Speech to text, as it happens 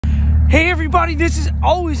Hey everybody, this is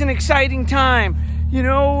always an exciting time. You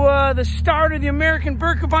know, the start of the American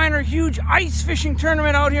Birkebeiner huge ice fishing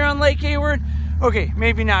tournament out here on Lake Hayward. Okay,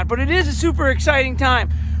 maybe not, but it is a super exciting time.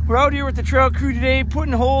 We're out here with the trail crew today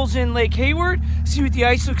putting holes in Lake Hayward, see what the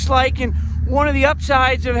ice looks like. And one of the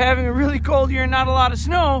upsides of having a really cold year and not a lot of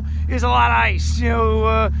snow is a lot of ice. You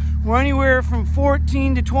know, we're anywhere from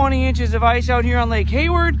 14 to 20 inches of ice out here on Lake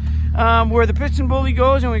Hayward, where the piston bully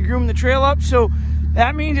goes, and we groom the trail up. So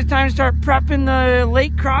that means it's time to start prepping the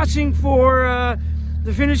lake crossing for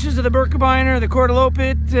the finishes of the Birkebeiner, the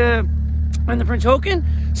Kortelopit, and the Prince Haakon.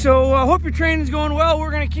 So I hope your training's going well.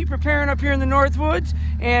 We're going to keep preparing up here in the Northwoods,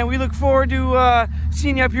 and we look forward to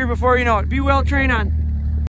seeing you up here before you know it. Be well, train on.